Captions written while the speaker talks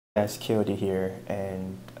Guys, Kyoto here,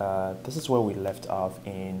 and this is where we left off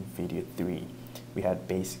in video 3. We had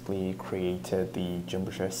basically created the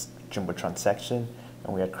Jumbotron section,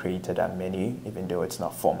 and we had created a menu, even though it's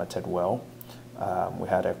not formatted well. We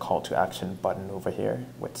had a call to action button over here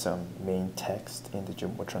with some main text in the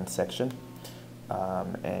Jumbotron section,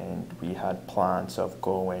 and we had plans of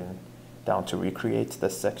going down to recreate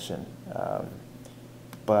this section.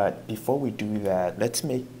 But before we do that, let's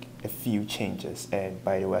make a few changes. And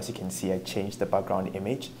by the way, as you can see, I changed the background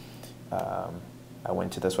image. I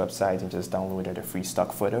went to this website and just downloaded a free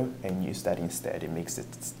stock photo and used that instead. It makes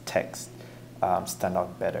its text stand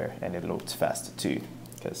out better, and it loads faster too,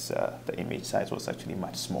 because the image size was actually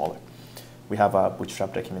much smaller. We have our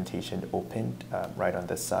Bootstrap documentation opened right on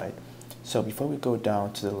this side. So before we go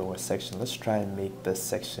down to the lower section, let's try and make this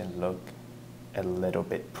section look a little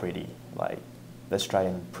bit pretty. Let's try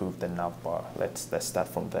and improve the nav bar. Let's start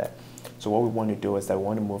from there. So what we want to do is that we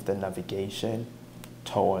want to move the navigation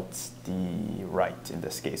towards the right in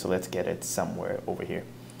this case. So let's get it somewhere over here.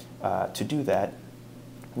 To do that,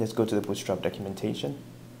 let's go to the Bootstrap documentation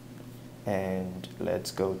and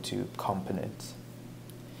let's go to components.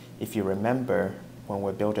 If you remember, when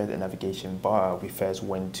we're building the navigation bar, we first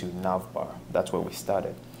went to Nav Bar. That's where we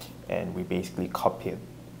started, and we basically copied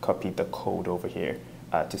the code over here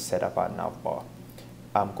to set up our nav bar.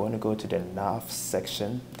 I'm going to go to the nav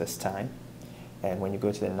section this time, and when you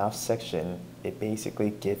go to the nav section, it basically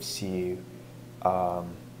gives you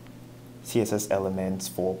CSS elements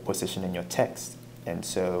for positioning your text, and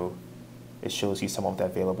so it shows you some of the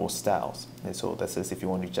available styles. And so this is if you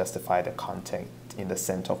want to justify the content in the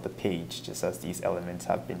center of the page, just as these elements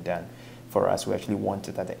have been done. For us, we actually want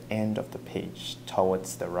it at the end of the page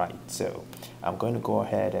towards the right. So I'm going to go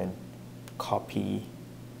ahead and copy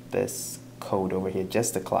this code over here,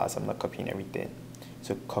 just the class. I'm not copying everything.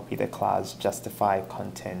 So copy the class justify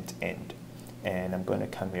content end, and I'm going to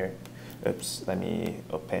come here. Oops, let me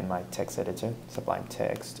open my text editor. Sublime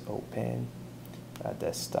Text, open,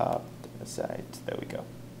 desktop, the side. There we go.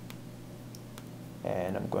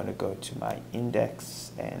 And I'm going to go to my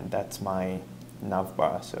index, and that's my nav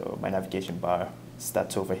bar. So my navigation bar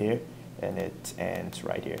starts over here and it ends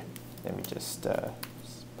right here. Let me just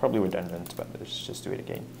probably redundant, but let's just do it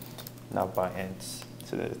again. Nav bar ends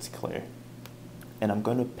so that it's clear. And I'm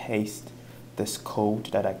going to paste this code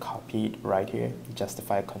that I copied right here,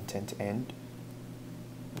 justify content end,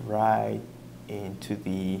 right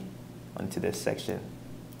onto this section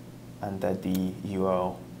under the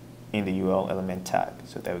URL, in the URL element tag.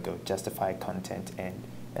 So there we go, justify content end,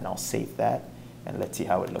 and I'll save that, and let's see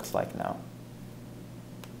how it looks like now.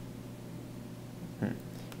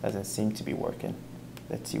 Doesn't seem to be working.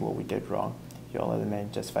 Let's see what we did wrong. URL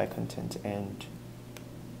element, justify content end.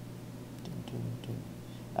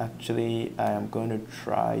 Actually, I am going to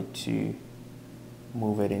try to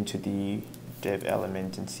move it into the div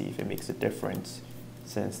element and see if it makes a difference,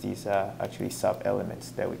 since these are actually sub elements.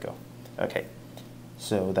 There we go. Okay,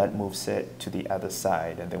 so that moves it to the other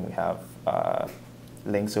side, and then we have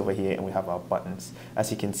links over here, and we have our buttons. As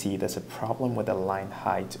you can see, there's a problem with the line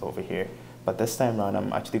height over here, but this time around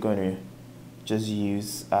I'm actually going to just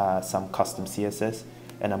use some custom CSS,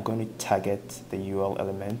 and I'm going to target the URL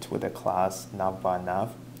element with the class navbar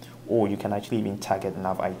nav, or you can actually even target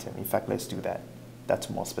nav item. In fact, let's do that.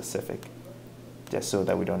 That's more specific, just so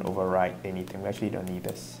that we don't overwrite anything. We actually don't need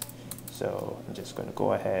this. So I'm just going to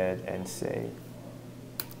go ahead and say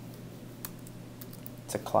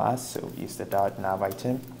it's a class, so use the .nav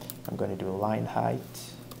item. I'm going to do line height.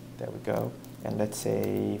 There we go. And let's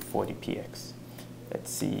say 40px.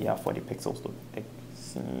 Let's see how 40 pixels look. It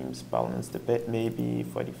seems balanced a bit, maybe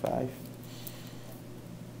 45.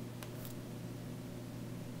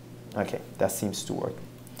 Okay, that seems to work.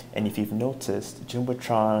 And if you've noticed,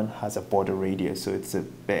 Jumbotron has a border radius, so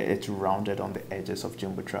it's rounded on the edges of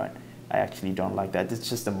Jumbotron. I actually don't like that. It's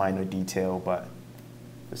just a minor detail, but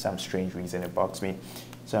for some strange reason it bugs me.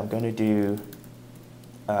 So I'm going to do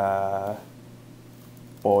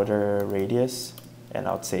border radius, and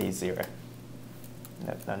I'll say 0.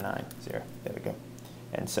 No, 9, 0. There we go.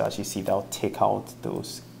 And so as you see, that'll take out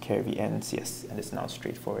those curvy ends. Yes, and it's now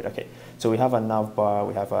straightforward. Okay, so we have a nav bar,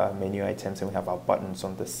 we have our menu items, and we have our buttons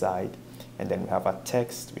on this side. And then we have our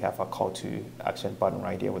text, we have our call to action button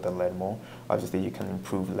right here with the learn more. Obviously, you can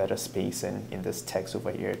improve letter spacing in this text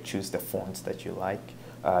over here. Choose the fonts that you like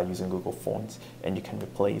using Google Fonts, and you can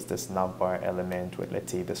replace this navbar element with,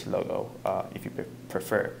 let's say, this logo if you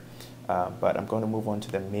prefer. But I'm going to move on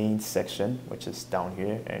to the main section, which is down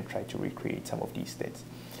here, and try to recreate some of these things.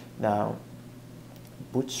 Now,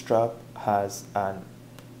 Bootstrap has an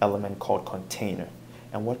element called container,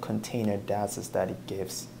 and what container does is that it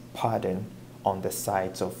gives padding on the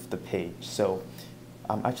sides of the page. So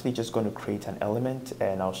I'm actually just going to create an element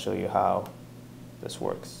and I'll show you how this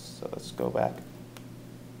works. So let's go back,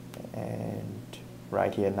 and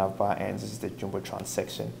right here, Navbar ends, this is the Jumbotron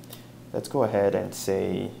section. Let's go ahead and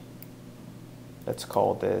say, let's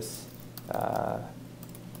call this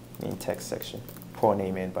main text section. Poor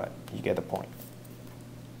naming, but you get the point.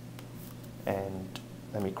 And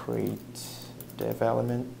let me create div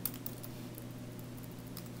element,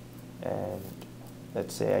 and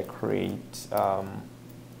let's say I create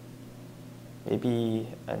maybe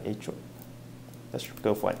an H2. Let's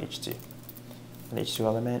go for an H2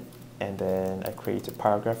 element, and then I create a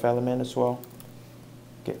paragraph element as well.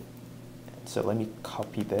 Okay, so let me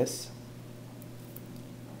copy this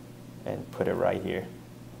and put it right here.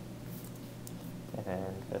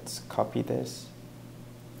 And let's copy this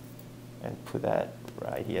and put that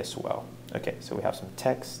right here as well. Okay, so we have some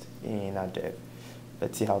text in our div.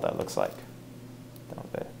 Let's see how that looks like down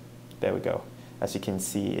there. There we go. As you can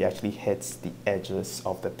see, it actually hits the edges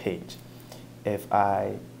of the page. If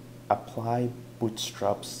I apply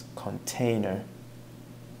Bootstrap's container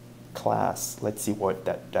class, let's see what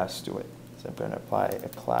that does to it. So I'm going to apply a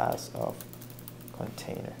class of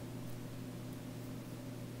container.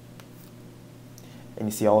 And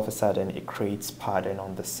you see all of a sudden it creates padding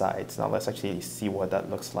on the sides. Now let's actually see what that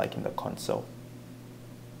looks like in the console.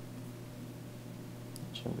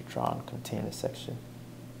 Jumbotron container section.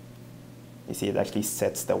 You see it actually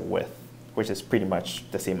sets the width, which is pretty much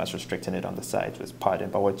the same as restricting it on the sides with padding,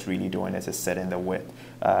 but what it's really doing is it's setting the width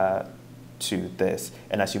to this.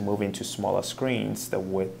 And as you move into smaller screens, the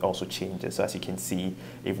width also changes. So as you can see,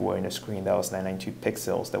 if we're in a screen that was 992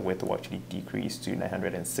 pixels, the width will actually decrease to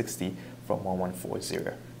 960 from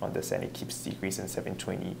 1140 on this, and it keeps decreasing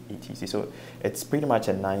 720 etc. So it's pretty much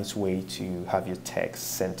a nice way to have your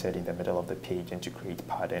text centered in the middle of the page and to create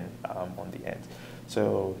padding on the end.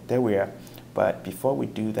 So there we are. But before we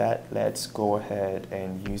do that, let's go ahead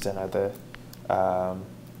and use another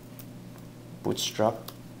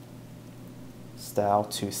Bootstrap style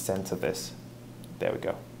to center this. There we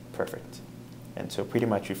go, perfect. And so pretty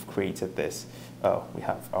much we've created this. Oh, we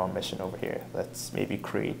have our mission over here. Let's maybe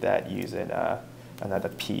create that using another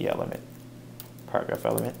P element, paragraph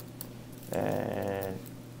element. And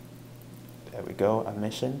there we go, a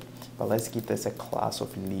mission. But let's give this a class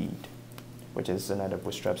of lead, which is another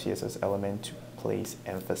Bootstrap CSS element to place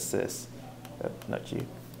emphasis. Not you.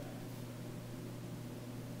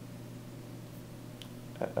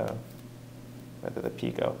 Uh-oh. Where did the P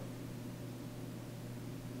go?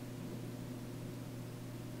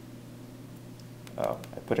 Oh,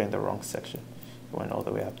 I put it in the wrong section. It went all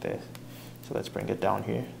the way up there. So let's bring it down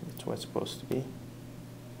here. That's where it's supposed to be.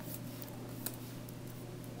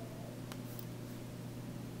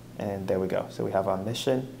 And there we go. So we have our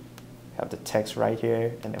mission. We have the text right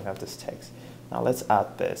here, and then we have this text. Now let's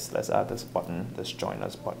add this. Let's add this button, this join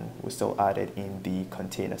us button. We still add it in the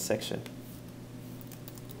container section.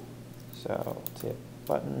 So tip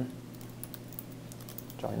button,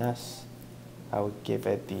 join us. I would give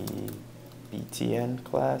it the btn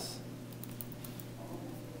class.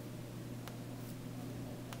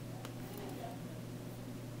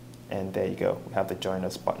 And there you go. We have the join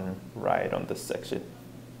us button right on this section,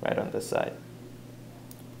 right on this side.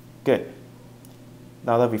 Good.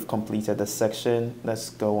 Now that we've completed this section,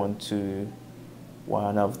 let's go on to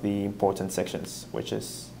one of the important sections, which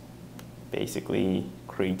is basically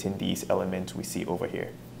creating these elements we see over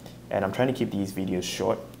here. And I'm trying to keep these videos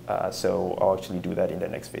short, so I'll actually do that in the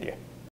next video.